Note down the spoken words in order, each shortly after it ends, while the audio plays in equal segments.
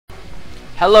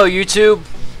Hello YouTube,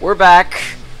 we're back.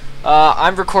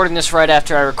 I'm recording this right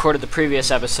after I recorded the previous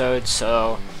episode,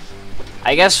 so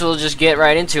I guess we'll just get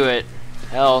right into it.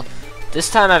 Hell,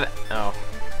 this time oh,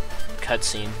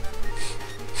 cutscene.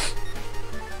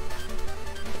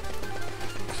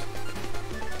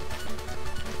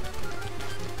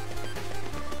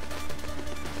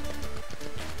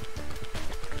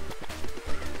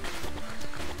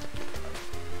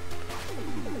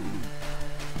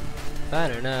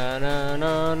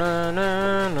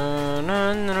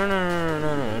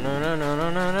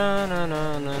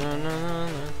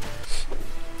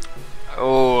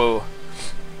 Oh,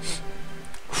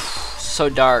 so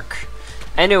dark.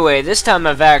 Anyway, this time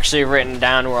I've actually written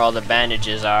down where all the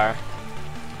bandages are.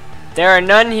 There are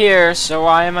none here, so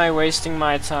why am I wasting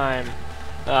my time?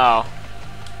 Oh.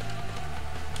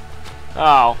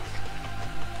 Oh.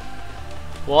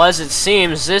 Well, as it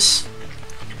seems, this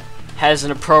has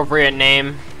an appropriate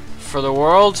name for the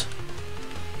world.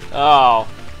 Oh,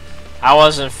 I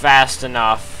wasn't fast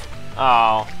enough.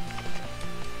 Oh.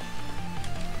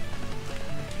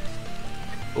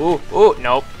 Ooh,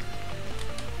 nope.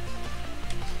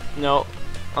 No.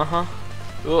 Uh-huh.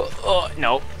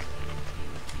 Nope.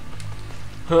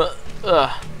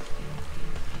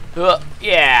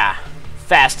 Yeah.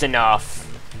 Fast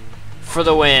enough. For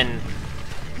the win.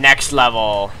 Next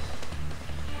level.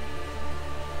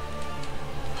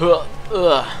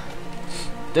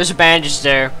 There's a bandage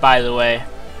there, by the way.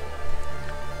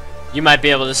 You might be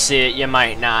able to see it, you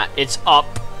might not. It's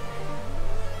up.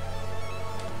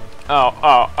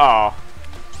 Oh.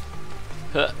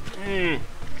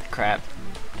 Crap.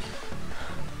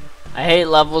 I hate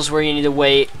levels where you need to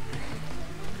wait.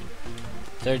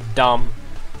 They're dumb.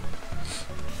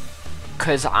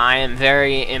 'Cause I am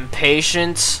very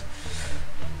impatient.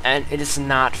 And it is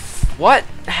not what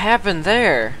happened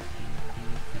there?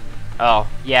 Oh,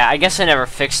 yeah, I guess I never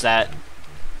fixed that.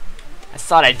 I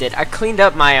thought I did. I cleaned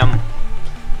up my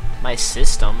my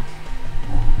system.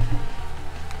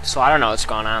 So I don't know what's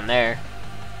going on there.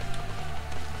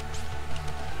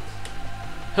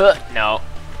 No.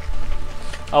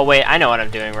 Oh wait, I know what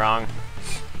I'm doing wrong.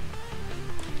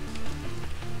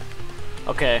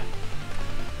 Okay.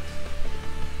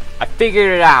 I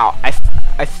figured it out. I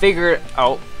figured.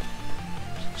 Oh.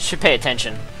 Should pay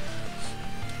attention.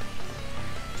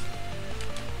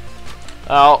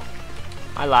 Oh,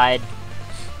 I lied.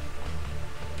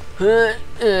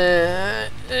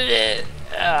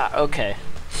 Okay.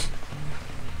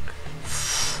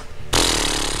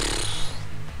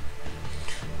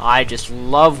 I just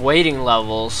love waiting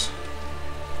levels.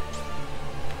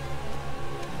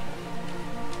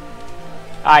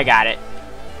 I got it.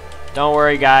 Don't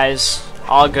worry, guys.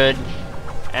 All good.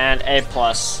 And A+.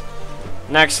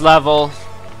 Next level.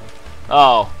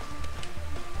 Oh.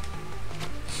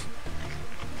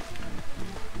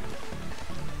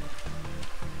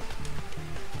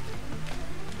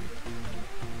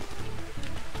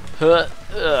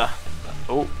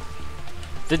 Oh.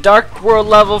 The Dark World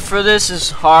level for this is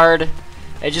hard.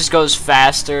 It just goes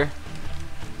faster.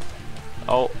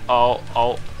 Oh.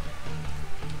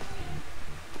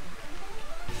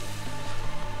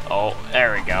 Oh,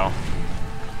 there we go.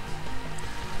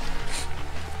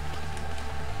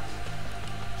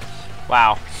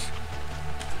 Wow.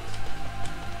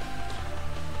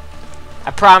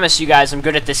 I promise you guys I'm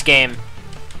good at this game.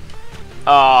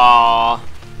 Oh.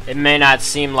 It may not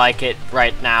seem like it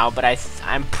right now, but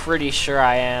I'm pretty sure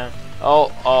I am.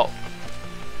 Oh.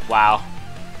 Wow.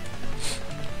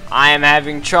 I am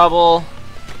having trouble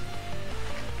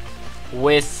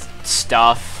with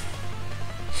stuff.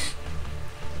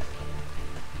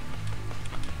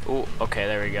 Ooh, okay,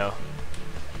 there we go.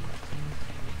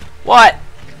 What?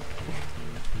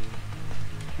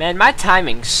 Man, my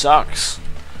timing sucks.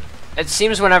 It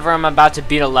seems whenever I'm about to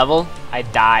beat a level, I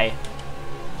die.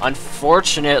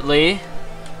 Unfortunately,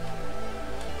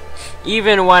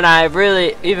 even when I'm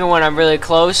really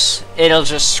close, it'll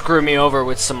just screw me over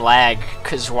with some lag,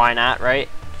 'cause why not, right?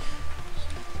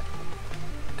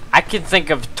 I can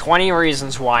think of 20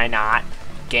 reasons why not.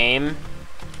 Game.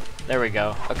 There we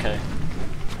go. Okay.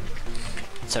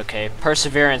 It's okay.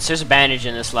 Perseverance. There's a bandage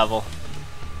in this level.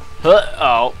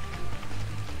 Oh.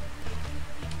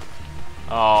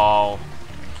 Oh.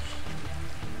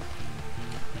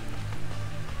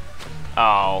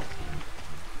 Oh.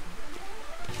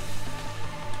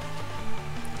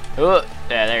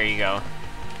 Yeah, there you go.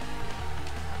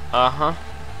 Uh-huh.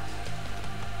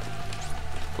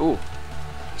 Ooh.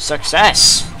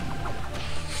 Success!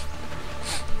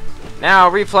 Now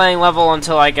replaying level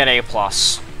until I get A+.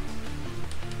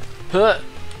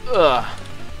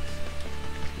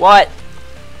 What?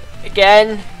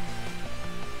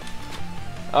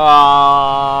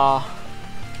 Oh.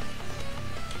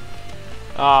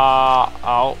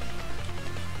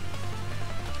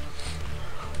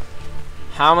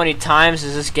 How many times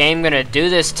is this game gonna do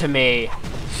this to me?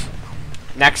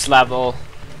 Next level.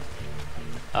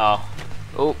 Oh.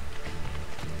 Oop.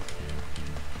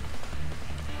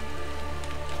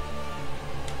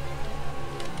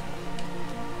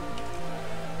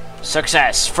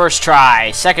 Success. First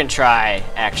try. Second try,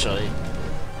 actually.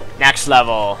 Next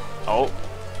level. Oh.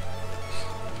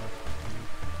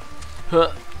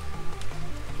 Huh.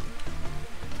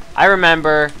 I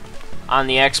remember on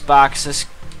the Xbox this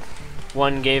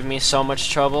one gave me so much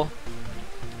trouble.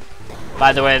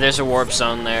 By the way, there's a warp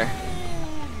zone there.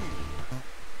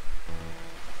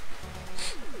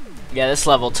 Yeah, this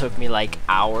level took me like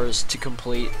hours to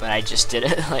complete, but I just did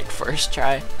it like first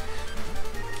try.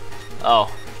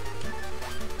 Oh.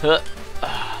 Huh.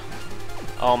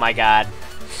 Oh my god.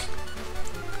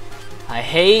 I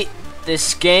hate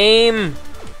this game.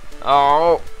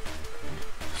 Oh.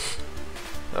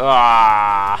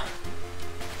 Ah.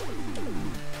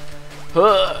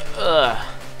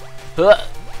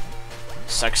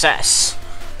 Success.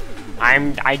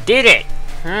 I did it.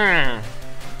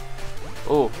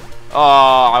 Ooh.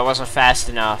 Oh, I wasn't fast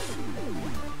enough.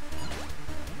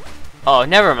 Oh,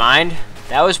 never mind.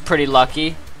 That was pretty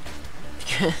lucky.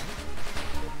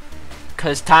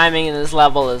 Cause timing in this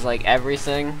level is like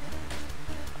everything.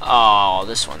 Oh,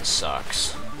 this one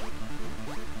sucks.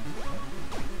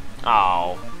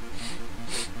 Oh.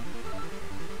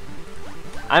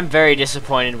 I'm very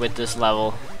disappointed with this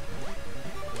level.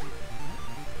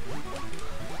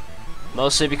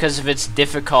 Mostly because of its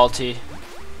difficulty.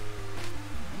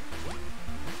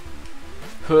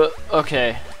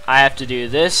 Okay, I have to do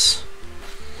this.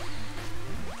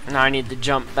 Now I need to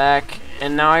jump back.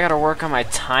 And now I gotta work on my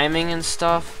timing and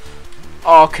stuff.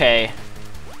 Okay.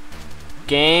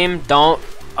 Game, don't...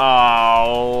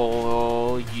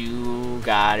 Oh, you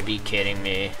gotta be kidding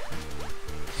me.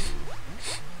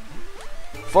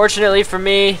 Fortunately for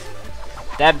me,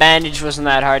 that bandage wasn't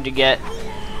that hard to get.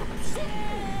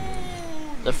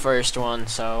 The first one,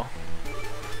 so...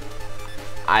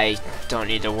 I don't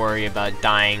need to worry about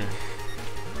dying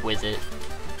with it.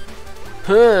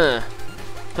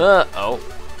 Oh.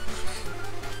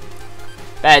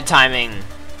 Bad timing.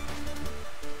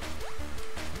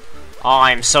 Oh,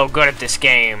 I'm so good at this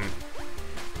game.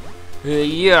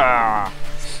 Yeah.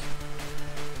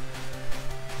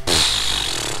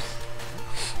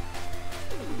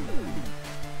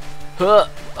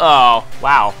 Oh,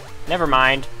 wow. Never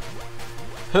mind.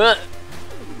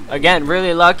 Again,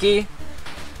 really lucky.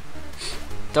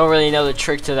 Don't really know the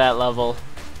trick to that level.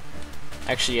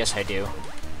 Actually, yes, I do.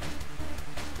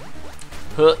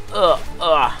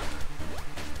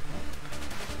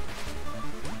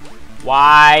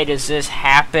 Why does this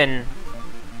happen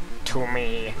to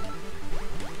me?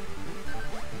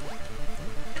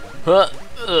 I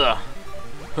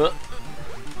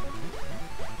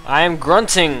am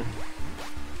grunting.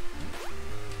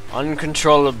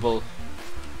 Uncontrollable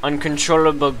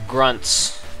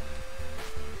grunts.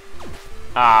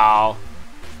 Ow.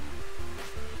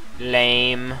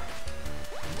 Lame.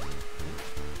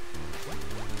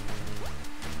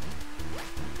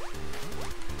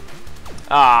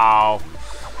 Oh.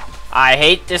 I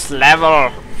hate this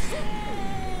level.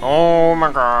 Oh my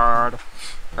god.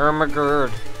 Oh my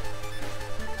god.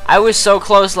 I was so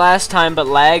close last time, but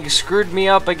lag screwed me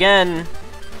up again.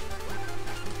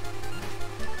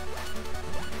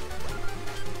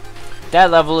 That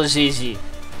level is easy.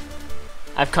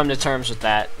 I've come to terms with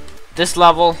that. This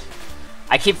level,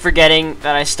 I keep forgetting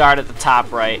that I start at the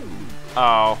top right.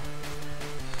 Oh.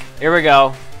 Here we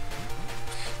go.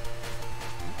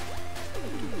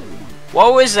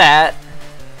 What was that?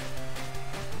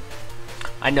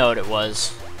 I know what it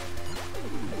was.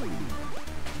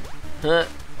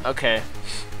 Okay.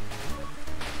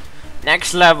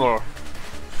 Next level.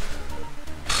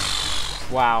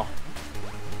 Wow.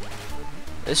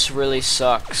 This really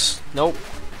sucks. Nope.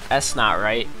 That's not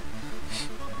right.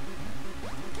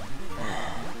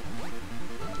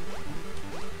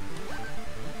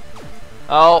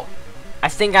 Oh, I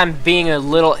think I'm being a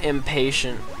little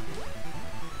impatient.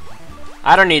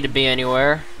 I don't need to be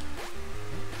anywhere.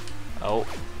 Oh.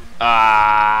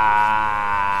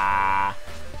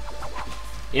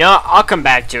 You know what? I'll come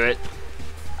back to it.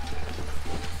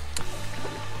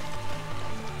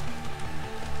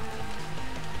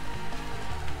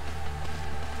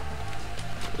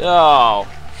 Oh.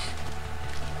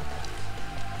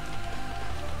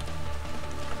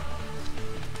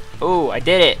 Ooh, I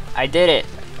did it. I did it.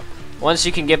 Once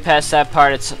you can get past that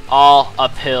part, it's all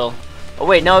uphill. Oh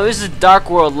wait, no, it was the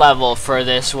Dark World level for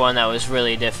this one that was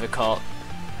really difficult.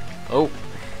 Oh.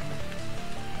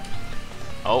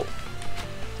 Oh.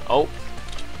 Oh.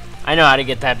 I know how to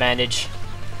get that bandage.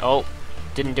 Oh.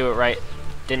 Didn't do it right.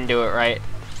 Didn't do it right.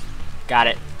 Got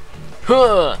it.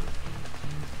 Huh.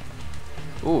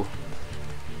 Ooh.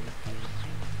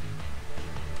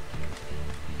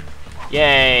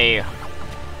 Yay.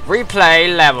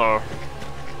 Replay level.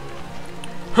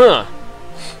 Huh.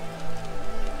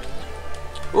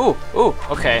 Ooh, ooh,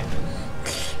 okay.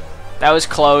 That was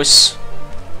close.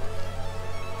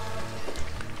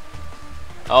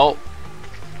 Oh.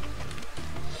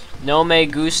 No me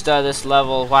gusta this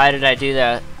level. Why did I do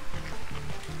that?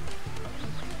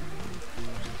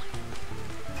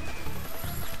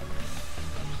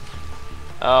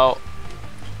 Oh.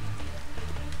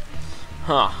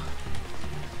 Huh.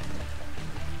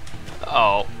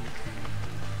 Oh.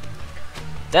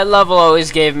 That level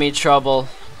always gave me trouble.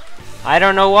 I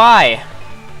don't know why.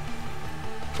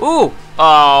 Ooh.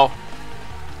 Oh.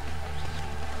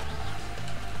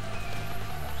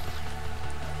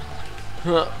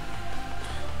 Huh.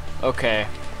 Okay.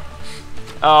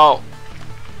 Oh.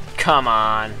 Come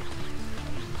on.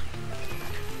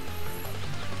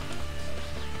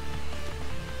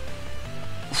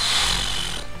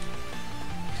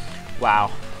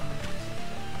 Wow.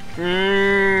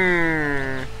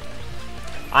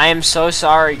 I am so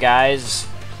sorry, guys.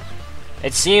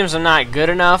 It seems I'm not good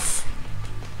enough.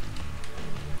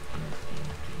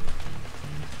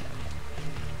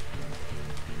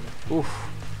 Oof.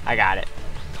 I got it.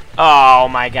 Oh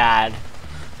my god.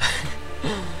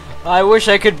 I wish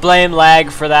I could blame lag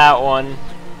for that one.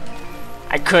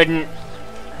 I couldn't.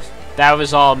 That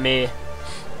was all me.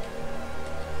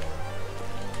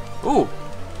 Ooh.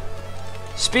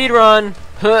 Speed run.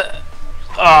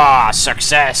 Ah,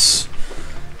 success.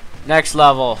 Next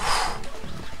level.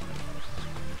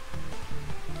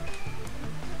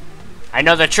 I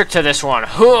know the trick to this one.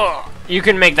 You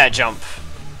can make that jump.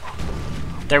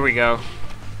 There we go.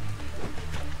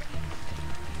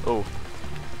 Ooh.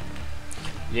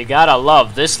 You gotta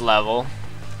love this level.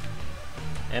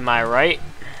 Am I right?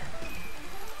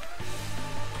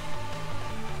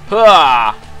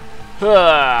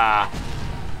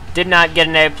 Did not get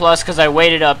an A+ because I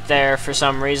waited up there for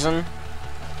some reason.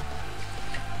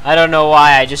 I don't know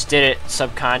why, I just did it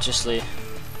subconsciously.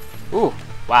 Ooh,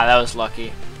 wow, that was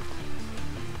lucky.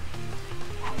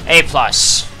 A+.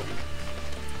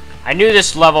 I knew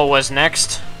this level was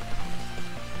next.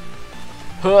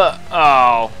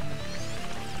 Oh.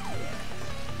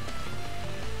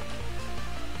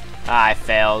 I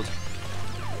failed.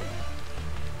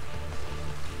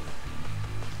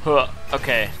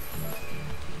 Okay.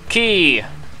 Key.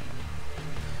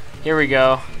 Here we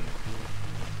go.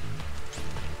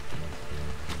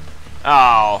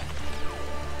 Oh.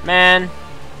 Man.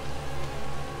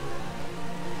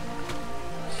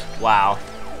 Wow.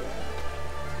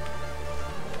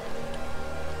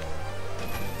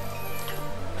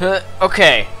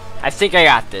 Okay. I think I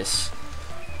got this.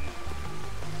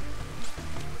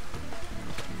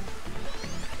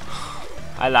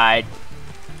 I lied.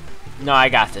 No, I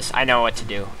got this. I know what to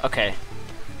do. Okay.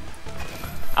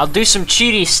 I'll do some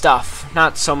cheaty stuff.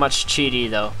 Not so much cheaty,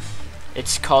 though.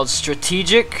 It's called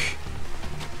strategic.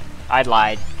 I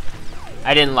lied.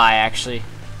 I didn't lie, actually.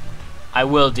 I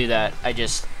will do that. I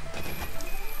just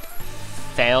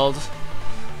failed,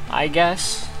 I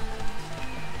guess.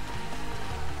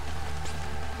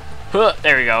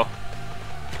 There we go.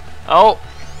 Oh.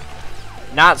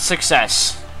 Not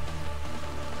success.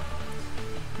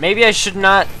 Maybe I should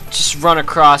not just run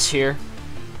across here.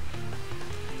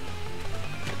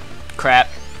 Crap.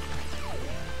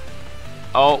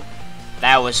 Oh.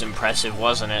 That was impressive,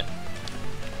 wasn't it?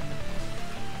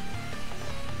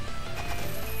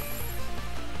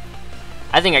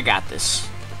 I think I got this.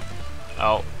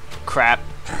 Oh, crap.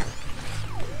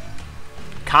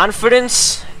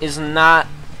 Confidence is not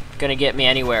gonna get me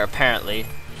anywhere, apparently.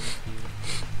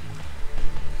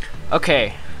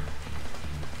 Okay.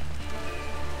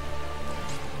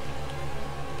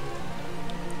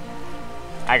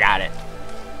 I got it.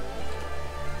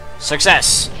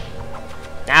 Success.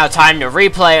 Now time to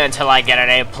replay until I get an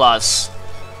A+.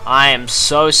 I am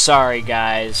so sorry,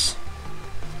 guys.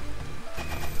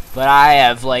 But I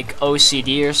have, like,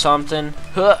 OCD or something.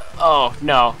 Oh,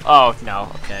 no. Oh, no.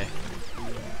 Okay.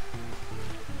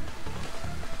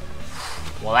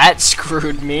 Well, that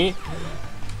screwed me.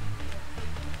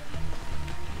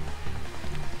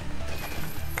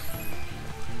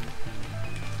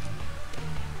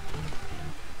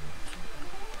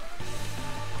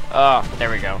 Oh, there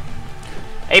we go.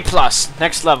 A+.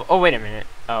 Next level. Oh, wait a minute.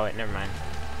 Oh, wait, never mind.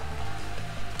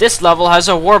 This level has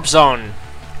a warp zone.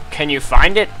 Can you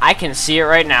find it? I can see it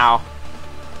right now.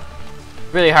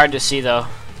 Really hard to see though.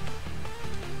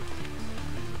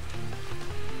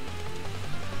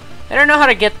 I don't know how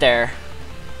to get there.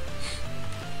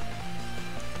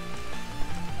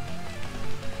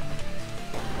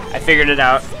 I figured it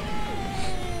out.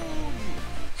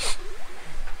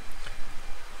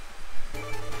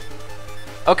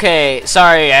 Okay,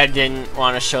 sorry I didn't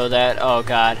want to show that. Oh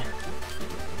god.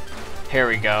 Here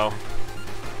we go.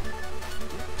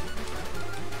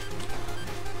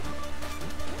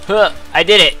 Huh, I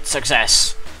did it!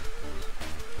 Success!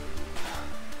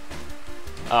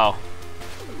 Oh.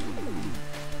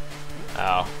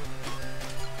 Oh.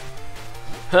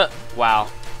 Huh, wow.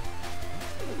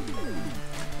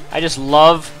 I just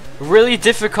love really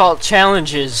difficult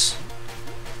challenges.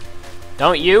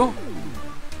 Don't you?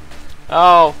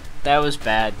 Oh, that was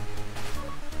bad.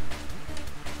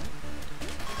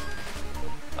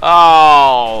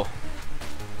 Oh.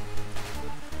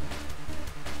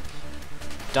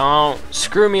 Don't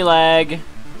screw me, lag.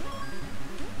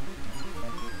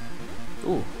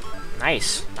 Ooh,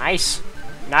 nice, nice,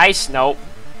 nice. Nope,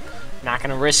 not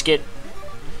gonna risk it.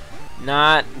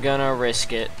 Not gonna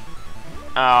risk it.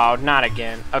 Oh, not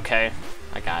again. Okay,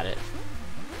 I got it.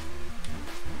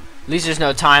 At least there's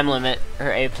no time limit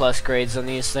or A+ grades on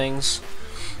these things.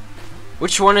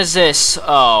 Which one is this?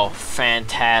 Oh,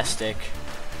 fantastic.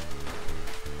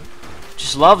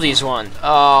 Just love these ones.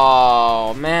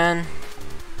 Oh, man.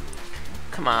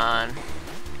 Come on.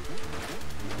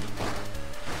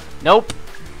 Nope.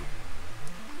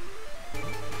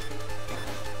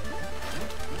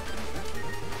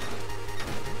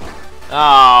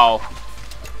 Oh.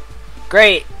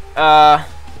 Great.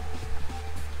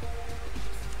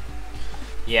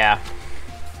 Yeah.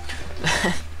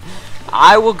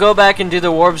 I will go back and do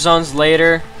the warp zones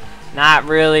later. Not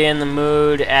really in the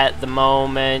mood at the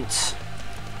moment.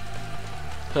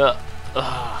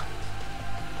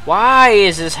 Why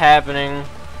is this happening?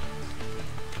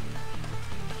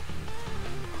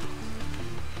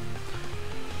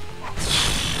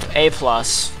 A+.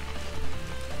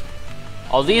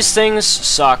 All these things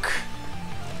suck.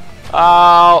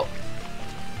 Oh.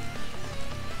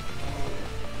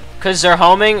 Because they're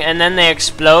homing and then they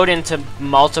explode into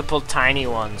multiple tiny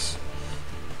ones.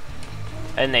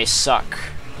 And they suck.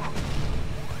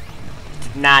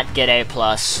 Did not get A+.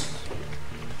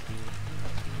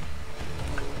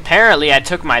 Apparently I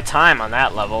took my time on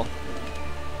that level.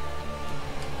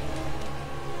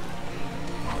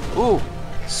 Ooh,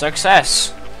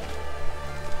 success.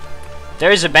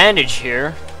 There's a bandage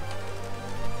here.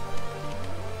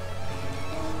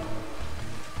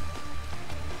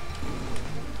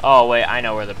 Oh wait, I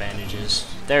know where the bandage is.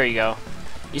 There you go.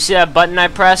 You see that button I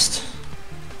pressed?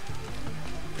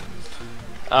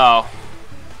 Oh.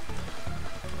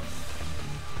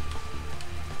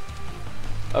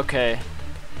 Okay.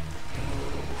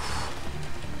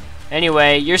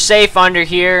 Anyway, you're safe under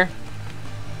here.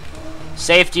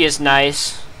 Safety is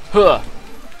nice. Huh.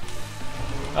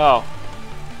 Oh.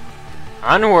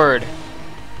 Onward.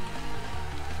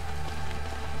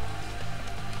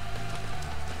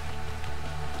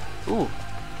 Ooh.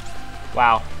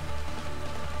 Wow.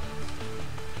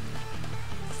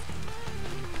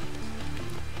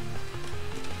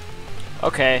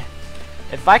 Okay.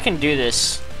 If I can do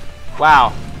this.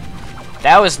 Wow.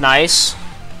 That was nice.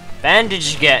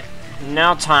 Bandage get.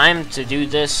 Now time to do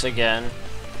this again.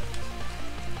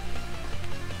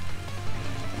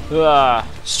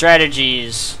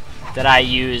 Strategies that I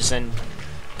use and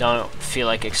don't feel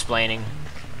like explaining.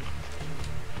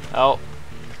 Oh.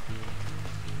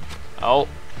 Oh.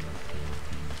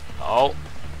 Oh.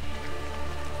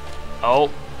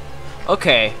 Oh.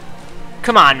 Okay.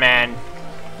 Come on, man.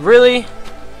 Really?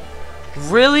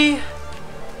 Really?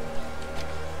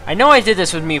 I know I did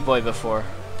this with Meat Boy before.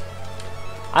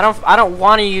 I don't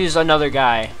want to use another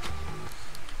guy.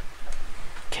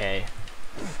 Okay.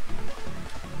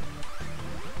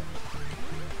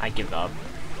 I give up.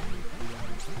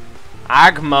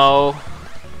 Agmo.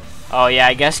 Oh yeah,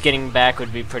 I guess getting back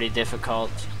would be pretty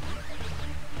difficult.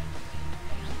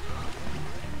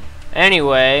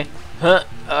 Anyway,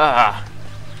 I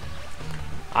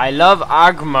love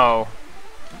Agmo.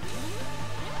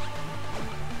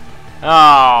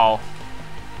 Oh.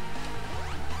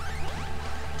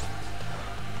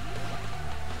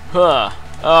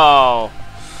 Oh.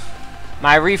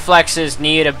 My reflexes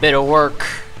need a bit of work.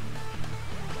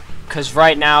 'Cause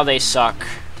right now they suck.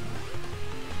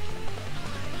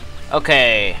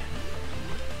 Okay.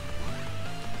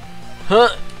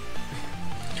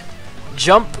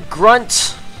 Jump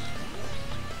grunt.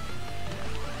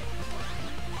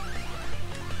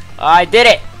 I did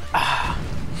it!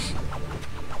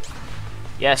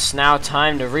 Yes, now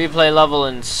time to replay level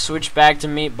and switch back to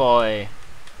Meat Boy.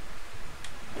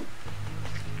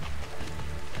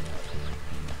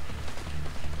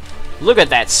 Look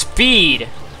at that speed!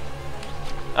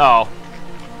 Oh.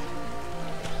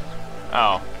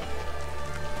 Oh.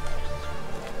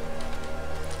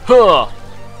 Huh!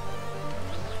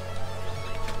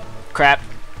 Crap.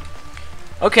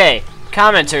 Okay,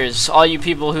 commenters, all you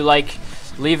people who like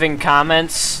leaving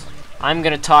comments, I'm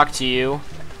gonna talk to you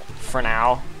for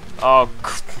now. Oh,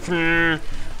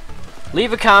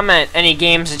 leave a comment, any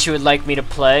games that you would like me to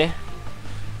play,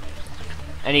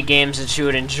 any games that you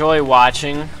would enjoy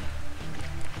watching,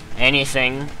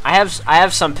 anything. I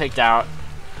have some picked out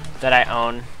that I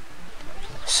own,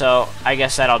 so I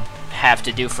guess that'll have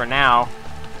to do for now.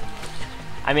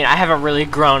 I mean, I haven't really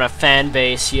grown a fan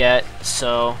base yet,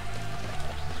 so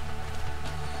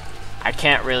I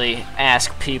can't really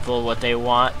ask people what they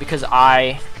want, because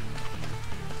I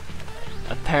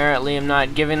apparently am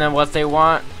not giving them what they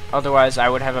want. Otherwise, I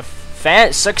would have a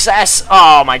fan success.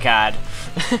 Oh my god.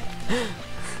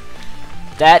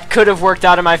 That could have worked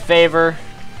out in my favor,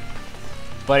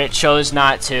 but it chose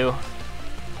not to.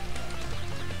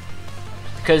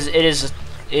 Because it is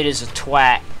a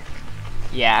twat.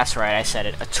 Yeah, that's right, I said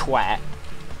it. A twat.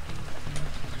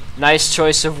 Nice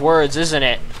choice of words, isn't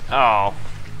it? Oh.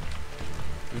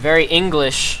 Very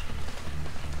English.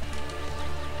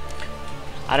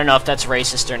 I don't know if that's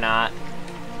racist or not.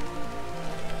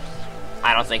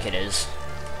 I don't think it is.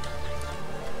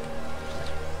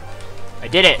 I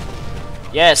did it!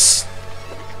 Yes!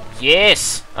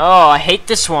 Yes! Oh, I hate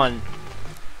this one.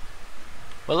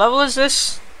 What level is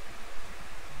this?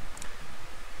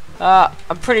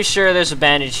 I'm pretty sure there's a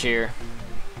bandage here.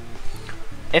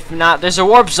 If not, there's a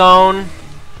warp zone.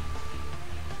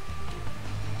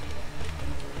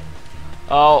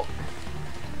 Oh.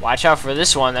 Watch out for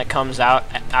this one that comes out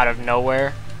of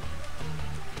nowhere.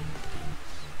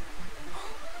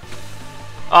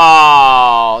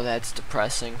 Oh, that's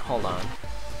depressing. Hold on.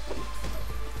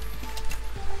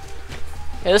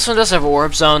 Yeah, this one does have a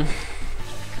warp zone.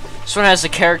 This one has a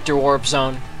character warp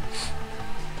zone.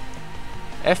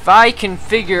 If I can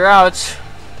figure out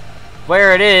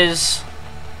where it is...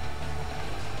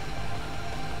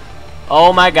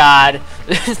 Oh my god.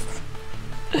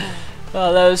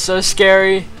 Oh, that was so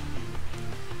scary.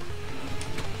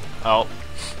 Oh.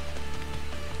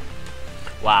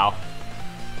 Wow.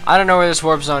 I don't know where this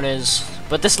warp zone is,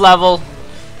 but this level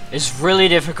is really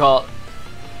difficult,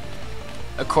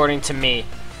 according to me.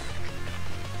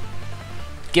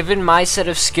 Given my set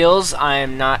of skills, I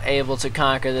am not able to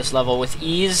conquer this level with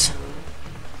ease,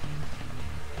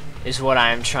 is what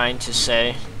I am trying to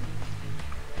say.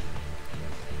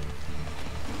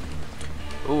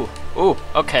 Ooh,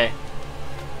 okay.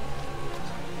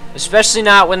 Especially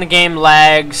not when the game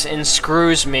lags and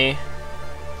screws me.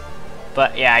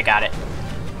 But yeah, I got it.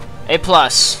 A+.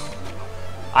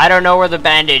 I don't know where the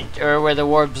bandage or where the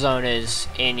warp zone is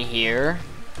in here.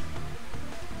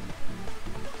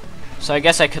 So I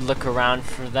guess I could look around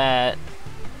for that.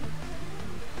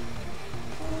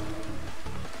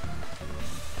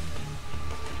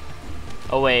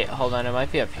 Oh wait, hold on, it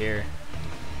might be up here.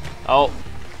 Oh.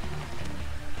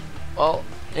 Oh,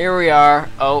 here we are.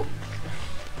 Oh.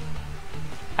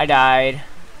 I died.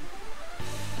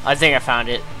 I think I found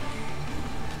it.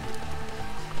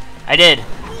 I did.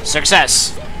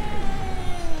 Success.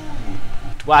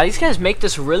 Wow, these guys make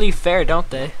this really fair, don't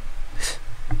they?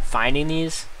 Finding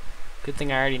these. Good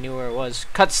thing I already knew where it was.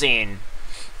 Cutscene.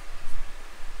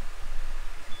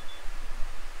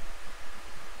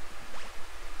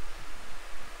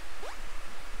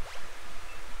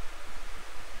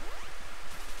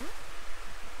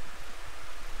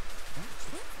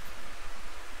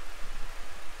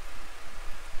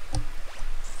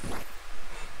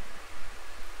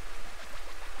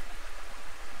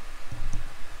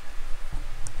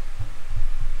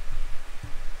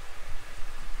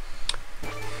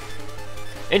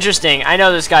 Interesting. I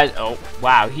know this guy. Oh,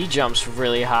 wow. He jumps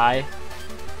really high.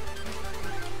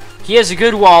 He has a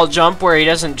good wall jump where he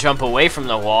doesn't jump away from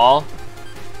the wall.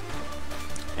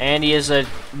 And he is a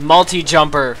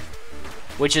multi-jumper,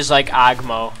 which is like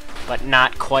Agmo, but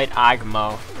not quite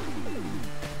Agmo.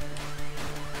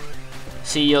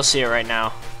 See, you'll see it right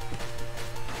now.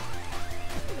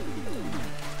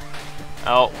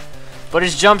 Oh. But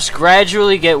his jumps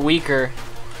gradually get weaker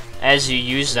as you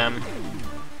use them.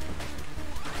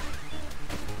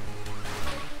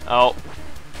 Oh.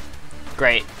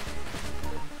 Great.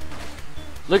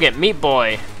 Look at Meat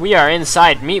Boy. We are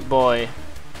inside Meat Boy.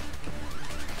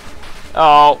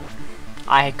 Oh.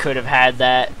 I could have had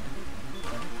that.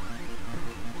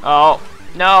 Oh,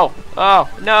 no. Oh,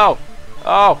 no.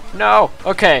 Oh, no.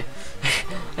 Okay.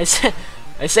 I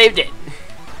saved it.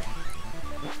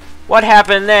 What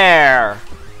happened there?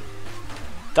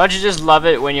 Don't you just love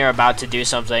it when you're about to do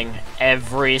something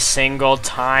every single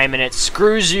time and it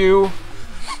screws you?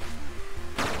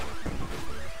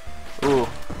 Ooh.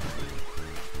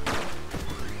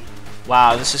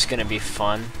 Wow, this is gonna be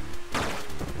fun.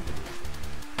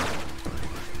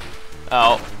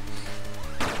 Oh.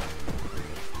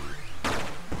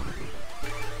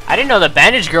 I didn't know the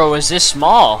bandage girl was this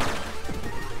small.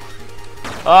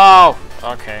 Oh,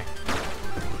 okay.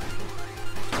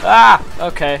 Ah,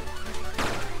 okay.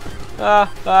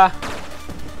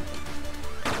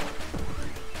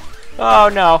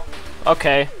 Oh no.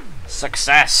 Okay.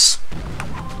 Success.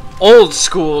 Old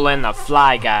school and the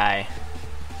fly guy.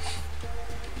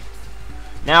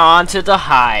 Now on to the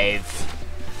hive.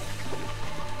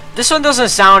 This one doesn't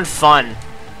sound fun.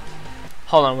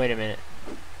 Hold on, wait a minute.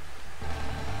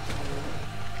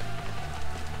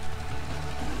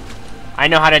 I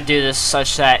know how to do this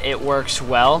such that it works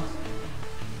well.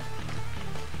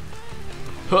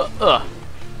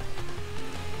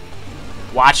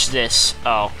 Watch this.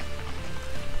 Oh.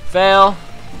 Fail.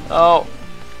 Oh.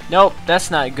 Nope, that's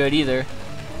not good either.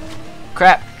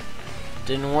 Crap.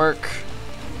 Didn't work.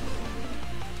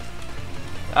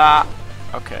 Ah.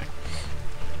 Okay.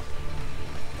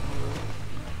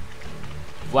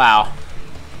 Wow.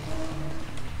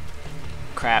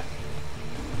 Crap.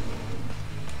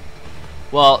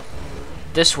 Well,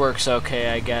 this works okay,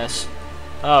 I guess.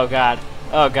 Oh god.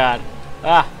 Oh god.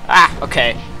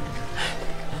 Okay.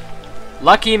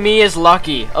 Lucky me is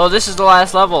lucky. Oh, this is the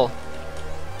last level.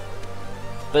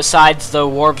 Besides the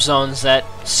warp zones that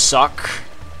suck.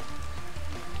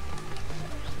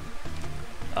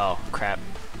 Oh, crap.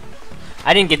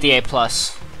 I didn't get the A+.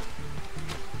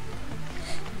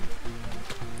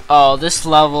 Oh, this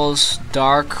level's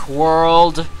Dark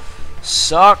World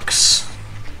sucks.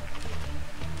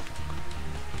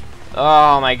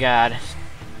 Oh my god.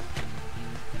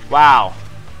 Wow.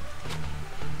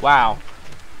 Wow.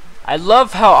 I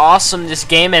love how awesome this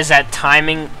game is at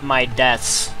timing my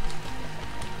deaths.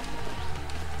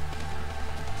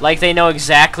 Like they know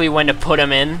exactly when to put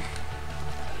them in.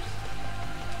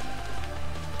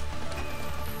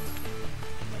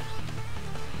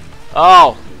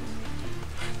 Oh.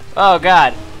 Oh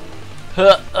god.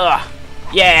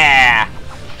 Yeah.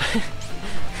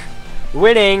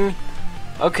 Winning.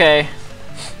 Okay.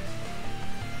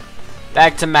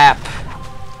 Back to map.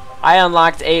 I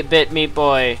unlocked 8-bit Meat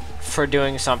Boy for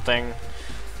doing something.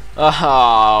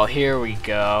 Oh, here we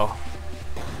go.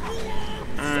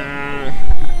 I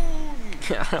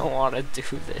don't want to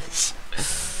do this.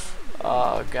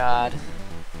 Oh god.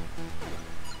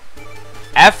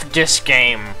 F this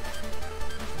game.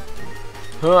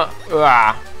 Whoa.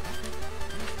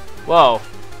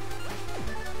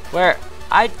 Where?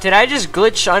 Did I just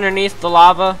glitch underneath the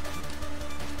lava?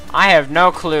 I have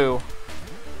no clue.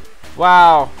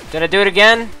 Wow. Did I do it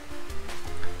again?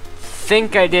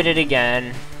 Think I did it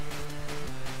again.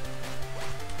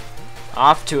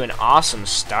 Off to an awesome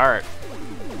start.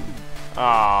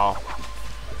 Oh.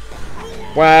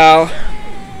 Well.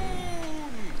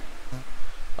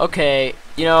 Okay,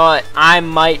 you know what? I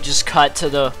might just cut to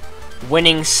the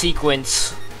winning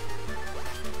sequence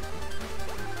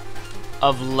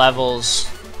of levels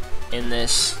in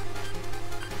this.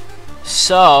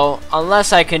 So,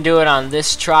 unless I can do it on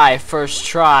this try, first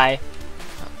try,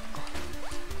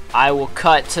 I will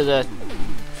cut to the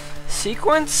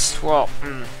sequence? Well,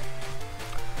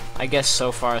 I guess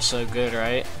so far so good,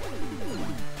 right?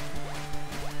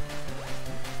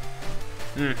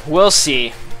 We'll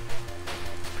see.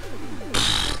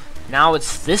 Now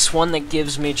it's this one that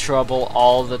gives me trouble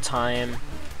all the time.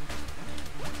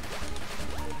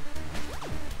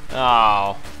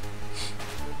 Oh.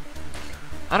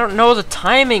 I don't know the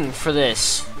timing for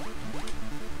this.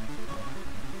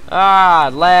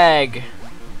 Ah, lag.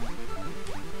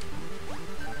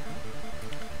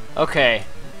 Okay.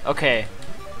 Okay.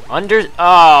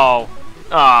 Oh.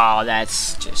 Oh,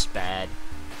 that's just bad.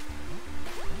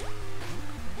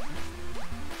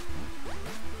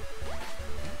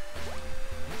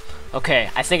 Okay,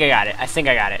 I think I got it. I think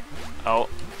I got it. Oh.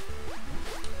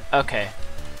 Okay.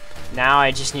 Now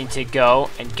I just need to go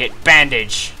and get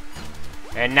bandage.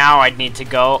 And now I need to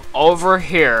go over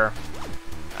here.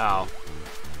 Oh.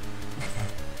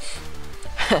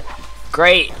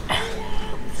 Great.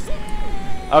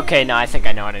 Okay, now I think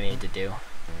I know what I need to do.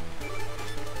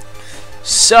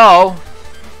 So,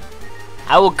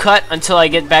 I will cut until I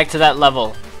get back to that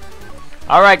level.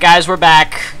 Alright guys, we're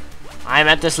back. I'm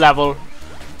at this level.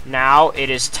 Now it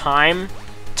is time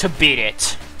to beat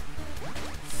it.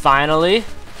 Finally.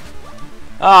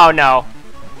 Oh no.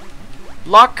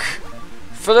 Luck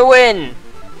for the win.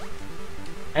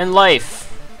 And life.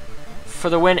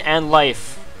 For the win and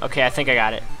life. Okay, I think I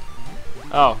got it.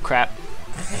 Oh, crap.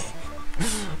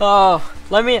 Oh,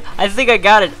 I think I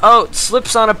got it. Oh, it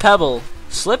slips on a pebble.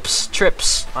 Slips?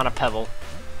 Trips on a pebble.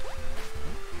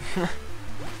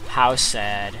 How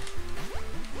sad.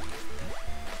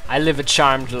 I live a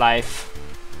charmed life.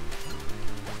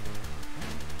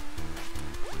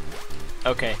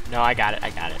 Okay, no, I got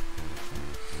it.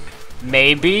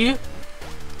 Maybe?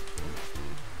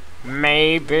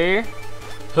 Maybe?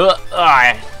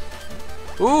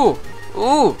 Ooh,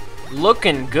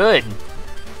 looking good.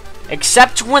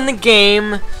 Except when the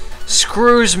game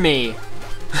screws me.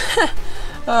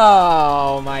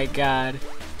 Oh my god.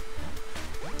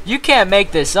 You can't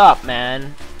make this up,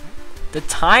 man. The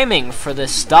timing for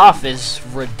this stuff is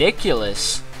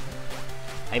ridiculous.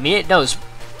 I mean, it knows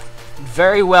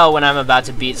very well when I'm about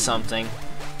to beat something.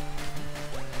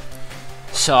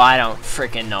 So I don't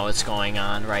freaking know what's going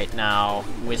on right now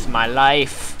with my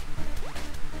life.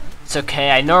 It's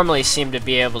okay, I normally seem to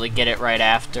be able to get it right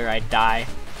after I die.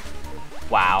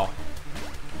 Wow.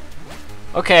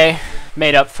 Okay,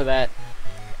 made up for that.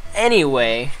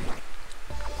 Anyway,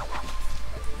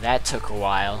 that took a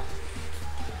while.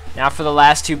 Now for the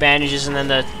last two bandages and then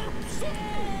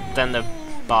the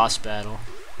boss battle.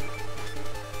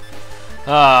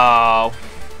 Oh.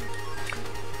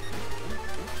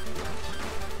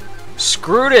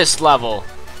 Screw this level.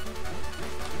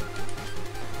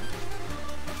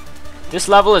 This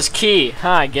level is key.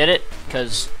 Huh, get it?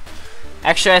 Because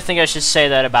actually I think I should say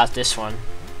that about this one.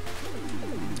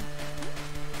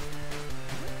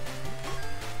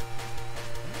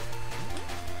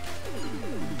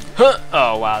 Huh.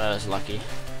 Oh wow, that was lucky.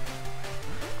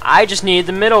 I just need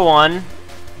the middle one.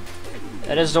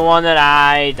 That is the one that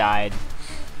I died.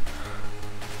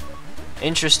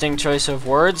 Interesting choice of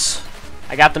words.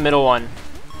 I got the middle one.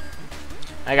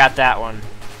 I got that one.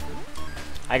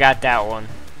 I got that one.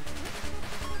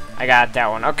 I got that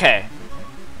one. Okay.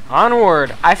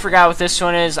 Onward. I forgot what this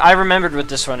one is. I remembered what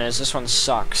this one is. This one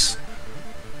sucks.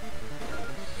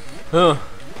 Ugh.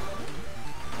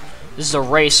 This is a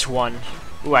race one.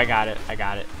 Ooh, I got it. I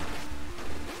got it.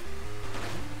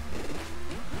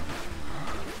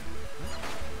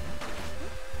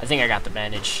 I think I got the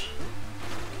bandage.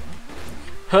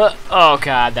 Huh. Oh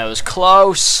god, that was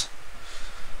close.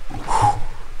 Whew.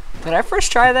 Did I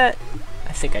first try that?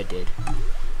 I think I did.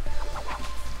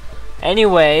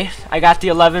 Anyway, I got the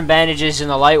 11 bandages in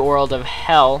the light world of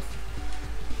hell.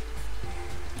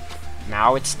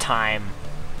 Now it's time.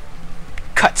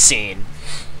 Cutscene.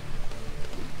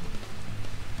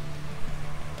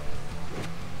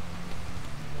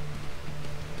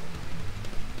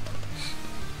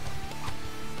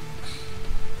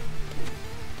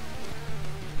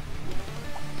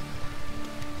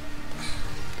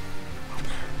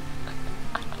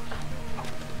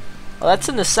 Well, that's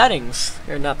in the settings.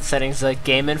 Or not the settings, like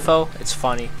game info. It's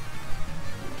funny.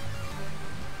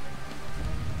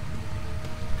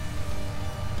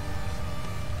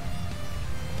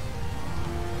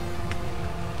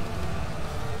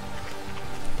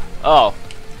 Oh.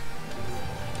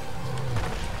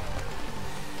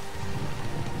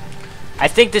 I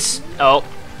think this... Oh.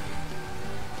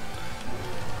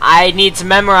 I need to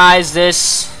memorize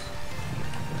this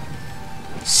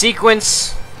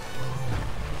sequence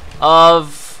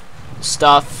of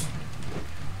stuff.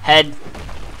 Head.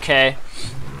 Okay.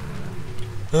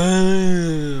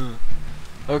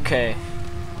 Okay.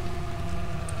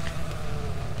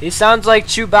 He sounds like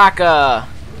Chewbacca.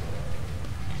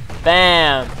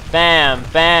 Bam, bam,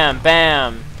 bam,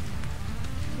 bam.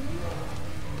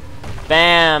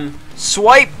 Bam.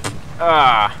 Swipe.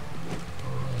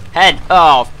 Head.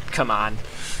 Oh, come on.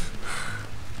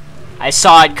 I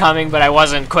saw it coming, but I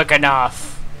wasn't quick enough.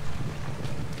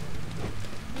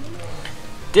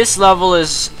 This level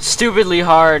is stupidly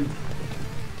hard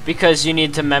because you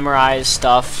need to memorize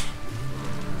stuff.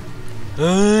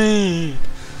 I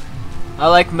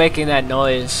like making that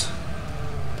noise.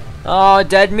 Oh,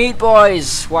 dead meat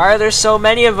boys! Why are there so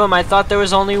many of them? I thought there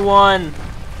was only one.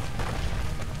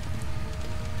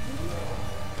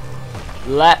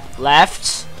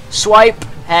 Left, swipe,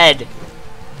 head.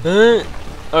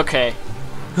 Okay.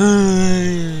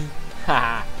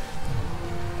 Haha.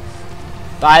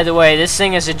 By the way, this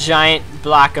thing is a giant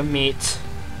block of meat.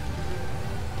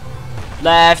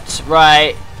 Left,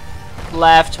 right.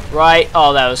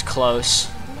 Oh, that was close.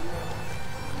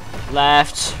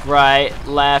 Left, right.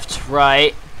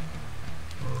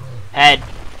 Head.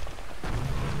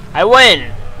 I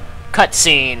win!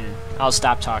 Cutscene. I'll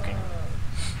stop talking.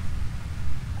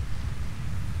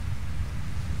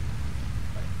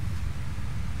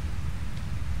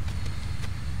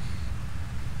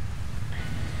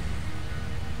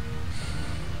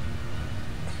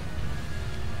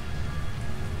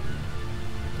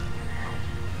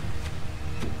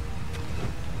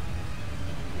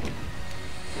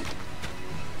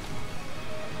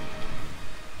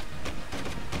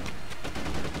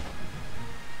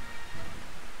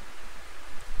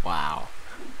 Wow.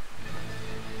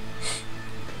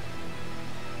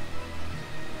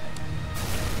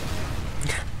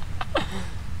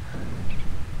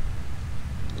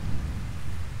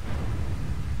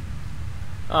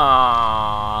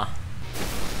 Aww.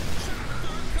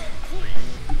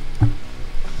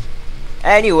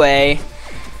 Anyway,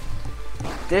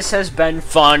 this has been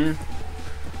fun,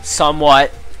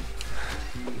 somewhat.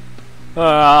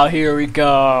 Oh, here we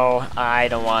go. I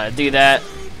don't want to do that.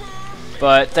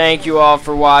 But thank you all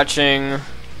for watching.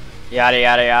 Yada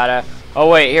yada yada. Oh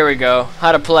wait, here we go.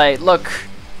 How to play. Look,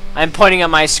 I'm pointing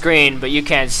at my screen, but you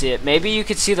can't see it. Maybe you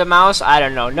could see the mouse? I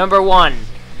don't know. Number 1.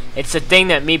 It's the thing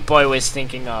that Meat Boy was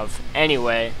thinking of.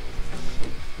 Anyway.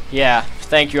 Yeah,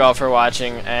 thank you all for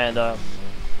watching, and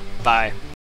bye.